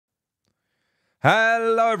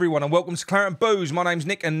Hello everyone and welcome to Claret and Booze. My name's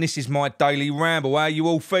Nick and this is my daily ramble. How are you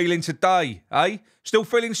all feeling today, eh? Still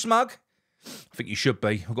feeling smug? I think you should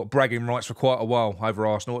be. We've got bragging rights for quite a while over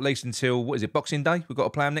Arsenal, at least until, what is it, Boxing Day? We've got to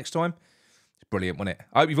play them next time. It's brilliant, wasn't it?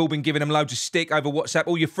 I hope you've all been giving them loads of stick over WhatsApp.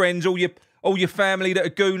 All your friends, all your family that are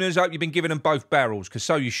gooners. I hope you've been giving them both barrels, because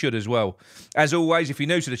so you should as well. As always, if you're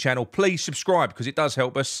new to the channel, please subscribe, because it does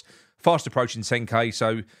help us. Fast approaching 10k,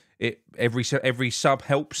 so every sub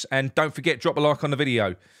helps. And don't forget, drop a like on the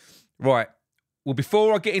video. Right. Well,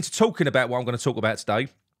 before I get into talking about what I'm going to talk about today,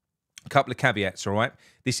 a couple of caveats, all right?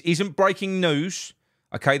 This isn't breaking news,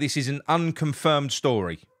 okay? This is an unconfirmed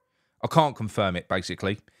story. I can't confirm it,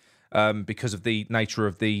 basically, because of the nature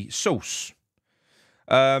of the source.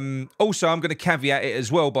 Also, I'm going to caveat it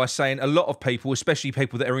as well by saying a lot of people, especially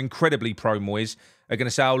people that are incredibly pro-Moyes, are going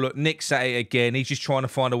to say, oh, look, Nick's at it again. He's just trying to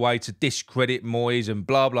find a way to discredit Moyes and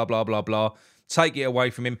blah, blah, blah, blah, blah. Take it away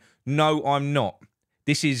from him. No, I'm not.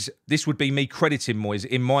 This would be me crediting Moyes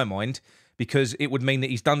in my mind, because it would mean that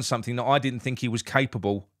he's done something that I didn't think he was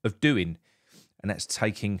capable of doing, and that's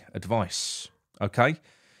taking advice, okay?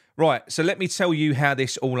 Right, so let me tell you how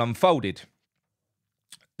this all unfolded.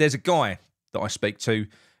 There's a guy that I speak to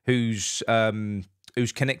who's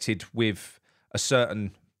connected with a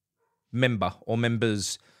certain member or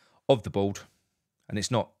members of the board, and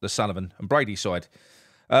it's not the Sullivan and Brady side.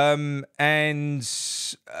 I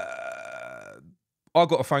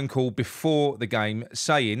got a phone call before the game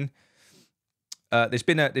saying there's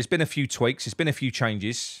been a few tweaks, there's been a few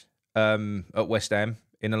changes at West Ham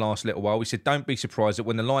in the last little while. He said, don't be surprised that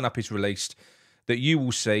when the lineup is released, that you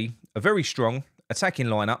will see a very strong attacking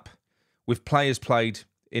lineup with players played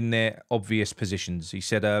in their obvious positions. He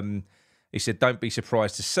said, don't be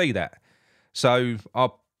surprised to see that. So I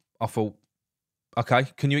thought, okay,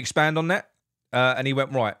 can you expand on that? And he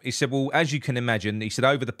went, right. He said, well, as you can imagine, he said,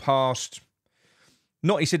 over the past,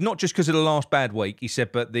 not just because of the last bad week, he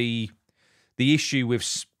said, but the issue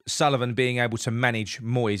with Sullivan being able to manage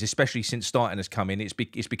Moyes, especially since Steidten has come in,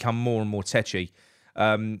 it's become more and more tetchy.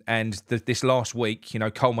 This last week,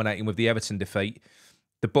 culminating with the Everton defeat,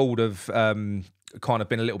 the board have kind of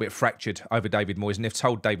been a little bit fractured over David Moyes, and they've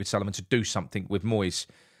told David Sullivan to do something with Moyes.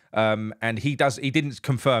 And he didn't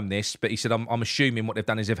confirm this, but he said, I'm assuming what they've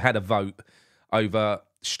done is they've had a vote over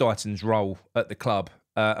Steidten's role at the club,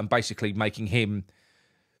 and basically making him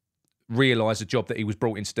realise the job that he was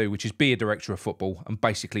brought in to do, which is be a director of football and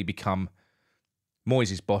basically become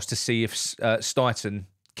Moyes' boss, to see if Steidten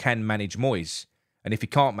can manage Moyes. And if he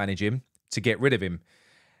can't manage him, to get rid of him.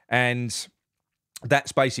 And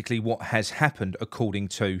that's basically what has happened, according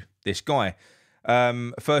to this guy.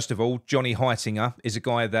 First of all, Johnny Heitinga is a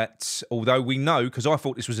guy that, although we know, because I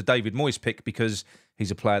thought this was a David Moyes pick because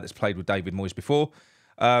he's a player that's played with David Moyes before.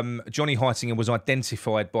 Johnny Heitinga was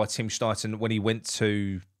identified by Tim Steidten when he went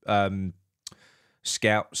to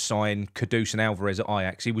scout, sign Kudus and Alvarez at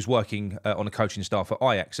Ajax. He was working on a coaching staff at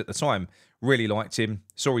Ajax at the time. Really liked him,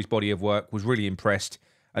 saw his body of work, was really impressed,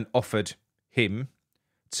 and offered him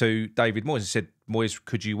to David Moyes and said, Moyes,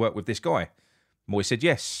 could you work with this guy? Moyes said,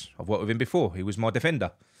 yes, I've worked with him before. He was my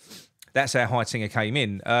defender. That's how Heitinga came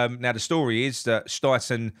in. Now, the story is that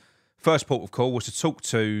Steidten, first port of call was to talk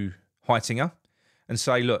to Heitinga and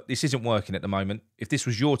say, look, this isn't working at the moment. If this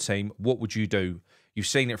was your team, what would you do? You've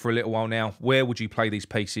seen it for a little while now. Where would you play these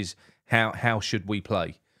pieces? How should we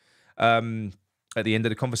play? At the end of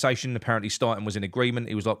the conversation, apparently Steidten was in agreement.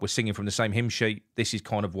 He was like, we're singing from the same hymn sheet. This is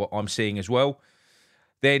kind of what I'm seeing as well.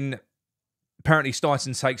 Then apparently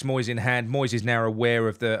Steidten takes Moyes in hand. Moyes is now aware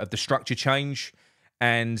of the structure change.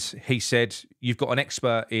 And he said, you've got an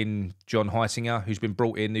expert in John Heitinga who's been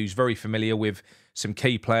brought in, who's very familiar with some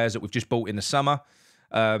key players that we've just bought in the summer.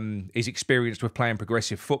 He's experienced with playing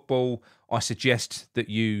progressive football. I suggest that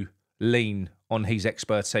you lean on his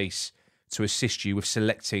expertise to assist you with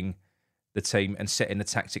selecting the team and setting the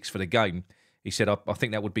tactics for the game. He said, I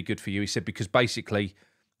think that would be good for you. He said, because basically,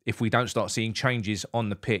 if we don't start seeing changes on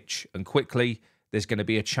the pitch and quickly, there's going to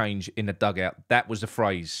be a change in the dugout. That was the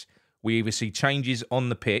phrase. We either see changes on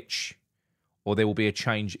the pitch or there will be a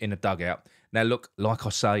change in the dugout. Now, look, like I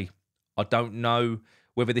say, I don't know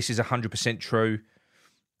whether this is 100% true,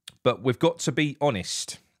 but we've got to be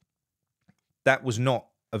honest. That was not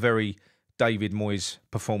a very David Moyes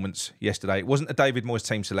performance yesterday. It wasn't a David Moyes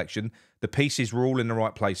team selection. The pieces were all in the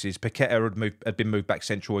right places. Paqueta had been moved back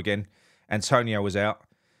central again. Antonio was out.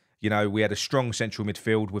 We had a strong central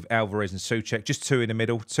midfield with Alvarez and Souček, just two in the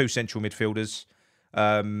middle, two central midfielders.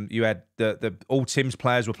 You had all Tim's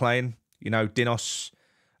players were playing. Dinos,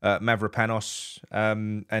 Mavropanos,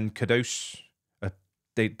 and Kudus.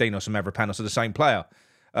 Dinos and Mavropanos are the same player.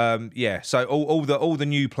 So all the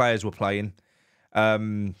new players were playing.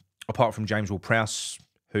 Apart from James Ward-Prowse,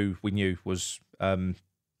 who we knew was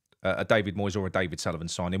a David Moyes or a David Sullivan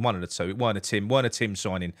signing, one of the two. It weren't a Tim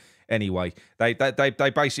signing anyway. They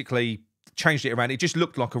basically changed it around. It just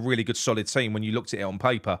looked like a really good, solid team when you looked at it on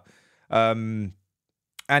paper, and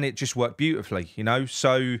it just worked beautifully, you know.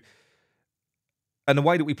 So, and the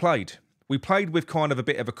way that we played with kind of a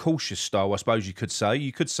bit of a cautious style, I suppose you could say.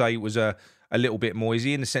 You could say it was a little bit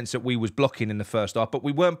Moyesy in the sense that we was blocking in the first half, but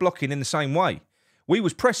we weren't blocking in the same way. We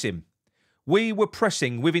was pressing. We were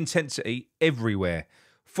pressing with intensity everywhere.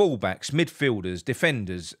 Fullbacks, midfielders,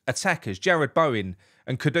 defenders, attackers, Jared Bowen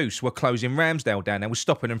and Kudus were closing Ramsdale down. They were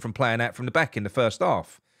stopping them from playing out from the back in the first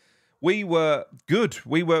half. We were good.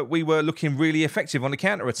 We were looking really effective on the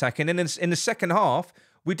counter-attack. And then in the second half,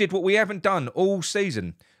 we did what we haven't done all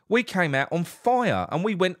season. We came out on fire and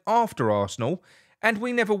we went after Arsenal. And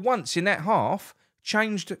we never once in that half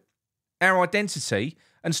changed our identity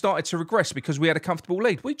and started to regress because we had a comfortable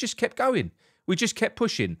lead. We just kept going. We just kept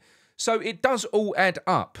pushing. So it does all add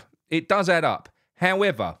up. It does add up.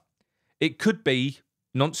 However, it could be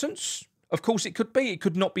nonsense. Of course it could be. It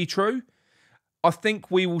could not be true. I think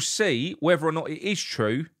we will see whether or not it is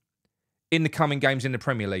true in the coming games in the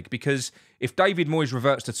Premier League. Because if David Moyes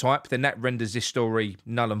reverts to type, then that renders this story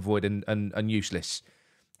null and void and useless.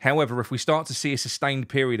 However, if we start to see a sustained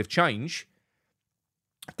period of change,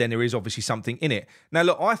 then there is obviously something in it. Now,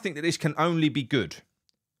 look, I think that this can only be good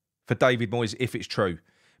for David Moyes if it's true.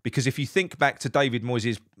 Because if you think back to David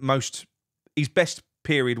Moyes' his best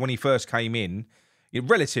period when he first came in,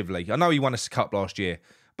 relatively, I know he won us a cup last year,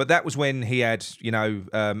 but that was when he had,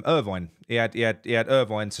 Irvine. He had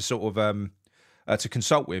Irvine to sort of to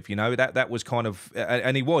consult with. That was kind of,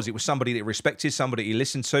 and it was somebody that he respected, somebody he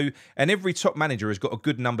listened to, and every top manager has got a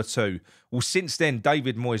good number two. Well, since then,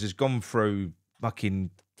 David Moyes has gone through fucking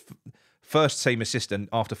first team assistant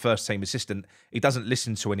after first team assistant. He doesn't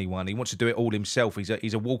listen to anyone. He wants to do it all himself.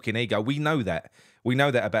 He's a walking ego. We know that. We know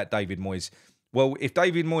that about David Moyes. Well, if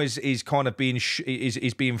David Moyes is kind of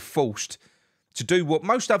being forced to do what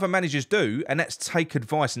most other managers do, and that's take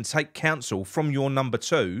advice and take counsel from your number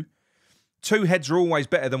two, two heads are always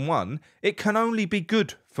better than one. It can only be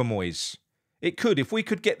good for Moyes. It could. If we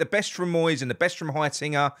could get the best from Moyes and the best from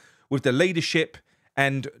Heitinga with the leadership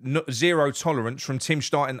and zero tolerance from Tim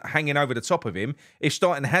Steidten hanging over the top of him, if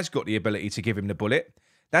Steidten has got the ability to give him the bullet,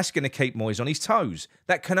 that's going to keep Moyes on his toes.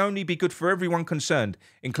 That can only be good for everyone concerned,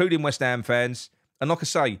 including West Ham fans. And like I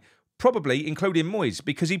say, probably including Moyes,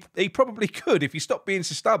 because he probably could, if he stopped being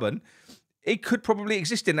so stubborn, he could probably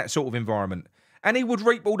exist in that sort of environment. And he would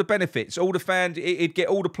reap all the benefits. All the fans, he'd get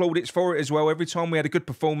all the plaudits for it as well. Every time we had a good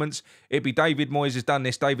performance, it'd be David Moyes has done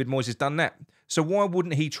this, David Moyes has done that. So why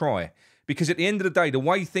wouldn't he try? Because at the end of the day, the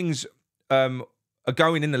way things are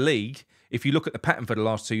going in the league, if you look at the pattern for the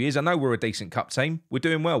last 2 years, I know we're a decent cup team. We're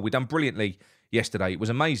doing well. We've done brilliantly yesterday. It was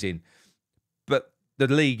amazing. But the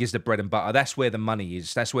league is the bread and butter. That's where the money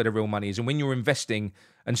is. That's where the real money is. And when you're investing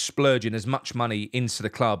and splurging as much money into the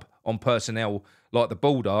club on personnel like the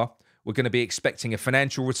Bald are, we're going to be expecting a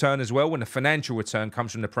financial return as well. And the financial return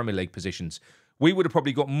comes from the Premier League positions. We would have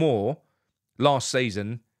probably got more last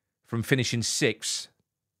season from finishing sixth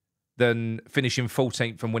than finishing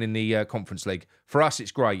 14th and winning the Conference League. For us,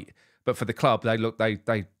 it's great. But for the club,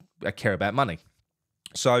 they care about money.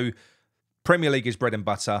 So Premier League is bread and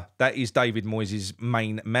butter. That is David Moyes'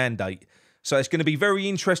 main mandate. So it's going to be very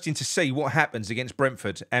interesting to see what happens against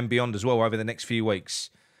Brentford and beyond as well over the next few weeks.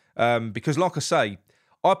 Because like I say,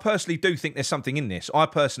 I personally do think there's something in this. I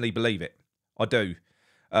personally believe it. I do.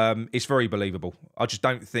 It's very believable. I just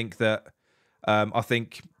don't think that... I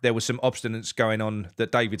think there was some obstinance going on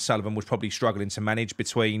that David Sullivan was probably struggling to manage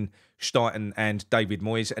between Steidten and David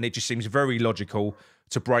Moyes. And it just seems very logical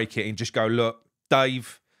to break it and just go, look,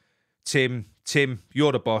 Dave, Tim,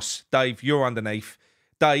 you're the boss. Dave, you're underneath.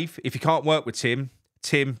 Dave, if you can't work with Tim,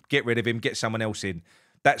 get rid of him, get someone else in.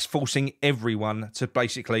 That's forcing everyone to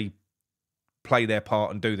basically play their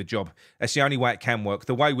part and do the job. That's the only way it can work.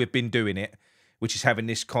 The way we've been doing it, which is having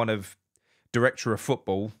this kind of director of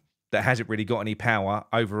football that hasn't really got any power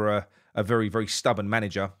over a very, very stubborn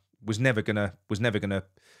manager, was never gonna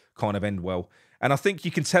kind of end well. And I think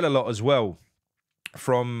you can tell a lot as well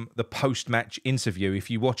from the post-match interview. If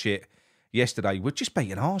you watch it yesterday, we're just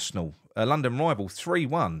beating Arsenal, a London rival,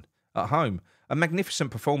 3-1 at home. A magnificent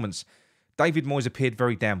performance. David Moyes appeared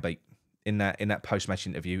very downbeat in that post-match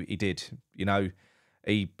interview. He did.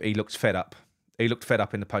 He looked fed up. He looked fed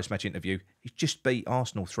up in the post-match interview. He just beat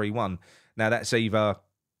Arsenal 3-1. Now that's either...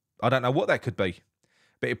 I don't know what that could be,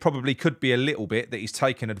 but it probably could be a little bit that he's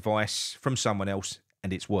taken advice from someone else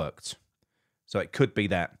and it's worked. So it could be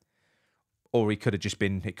that. or he could have just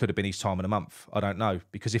been, it could have been his time in a month. I don't know.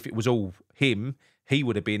 Because if it was all him, he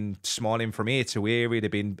would have been smiling from ear to ear. He'd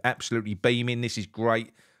have been absolutely beaming. This is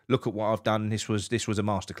great. Look at what I've done. This was a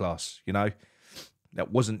masterclass, you know.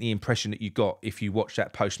 That wasn't the impression that you got if you watched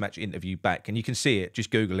that post-match interview back. And you can see it. Just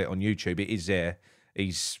Google it on YouTube. It is there.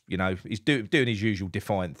 He's, you know, he's doing his usual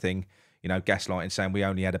defiant thing, you know, gaslighting, saying we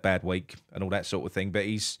only had a bad week and all that sort of thing. But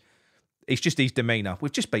it's just his demeanour.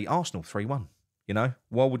 We've just beat Arsenal 3-1. You know,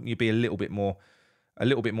 why wouldn't you be a little bit more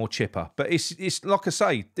chipper? But it's like I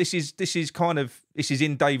say, this is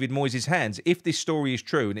in David Moyes' hands. If this story is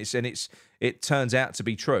true and it turns out to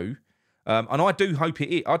be true, and I do hope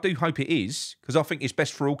it is, because I think it's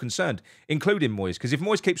best for all concerned, including Moyes. Because if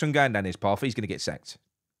Moyes keeps on going down this path, he's going to get sacked.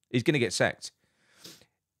 He's going to get sacked.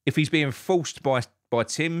 If he's being forced by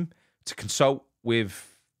Tim to consult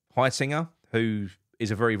with Heitinga, who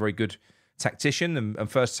is a very, very good tactician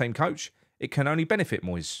and first team coach, it can only benefit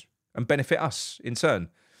Moyes and benefit us in turn.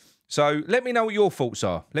 So let me know what your thoughts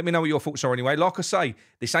are. Let me know what your thoughts are anyway. Like I say,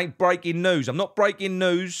 this ain't breaking news. I'm not breaking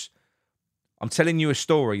news. I'm telling you a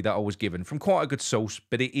story that I was given from quite a good source,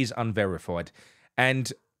 but it is unverified.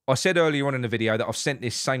 And I said earlier on in the video that I've sent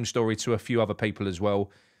this same story to a few other people as well,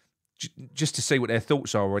 just to see what their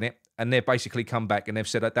thoughts are on it. And they've basically come back and they've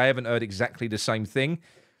said that they haven't heard exactly the same thing,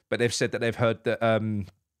 but they've said that they've heard that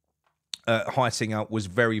Heitinga was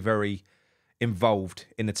very, very involved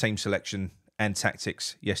in the team selection and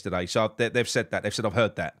tactics yesterday. So they've said that. They've said, I've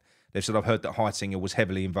heard that. They've said, I've heard that Heitinga was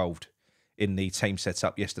heavily involved in the team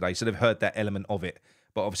setup yesterday. So they've heard that element of it.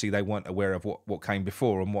 But obviously they weren't aware of what came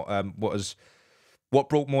before and what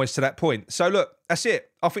brought Moyes to that point. So look, that's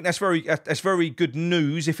it. I think that's very good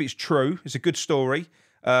news if it's true. It's a good story.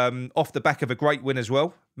 Off the back of a great win as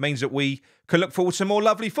well. Means that we can look forward to more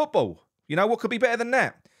lovely football. You know, what could be better than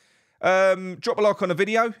that? Drop a like on the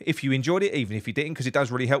video if you enjoyed it, even if you didn't, because it does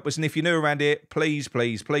really help us. And if you're new around here, please,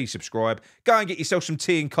 please, please subscribe. Go and get yourself some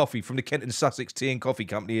tea and coffee from the Kent and Sussex Tea and Coffee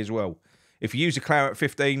Company as well. If you use the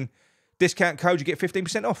Claret15 discount code, you get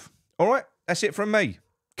 15% off. All right, that's it from me.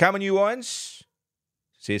 Come on, you irons.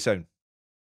 See you soon.